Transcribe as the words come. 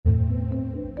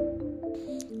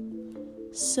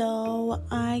So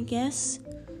I guess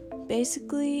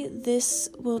basically this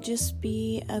will just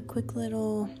be a quick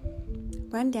little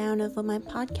rundown of what my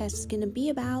podcast is going to be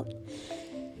about,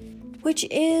 which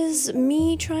is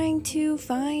me trying to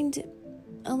find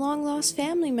a long-lost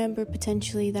family member,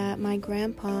 potentially, that my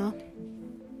grandpa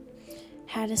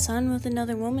had a son with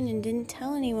another woman and didn't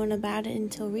tell anyone about it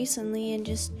until recently, and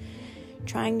just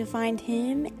trying to find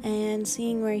him and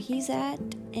seeing where he's at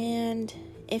and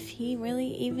if he really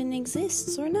even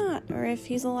exists or not, or if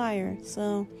he's a liar.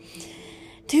 So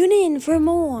tune in for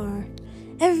more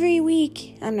every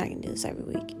week. I'm not gonna do this every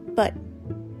week, but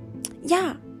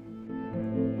yeah.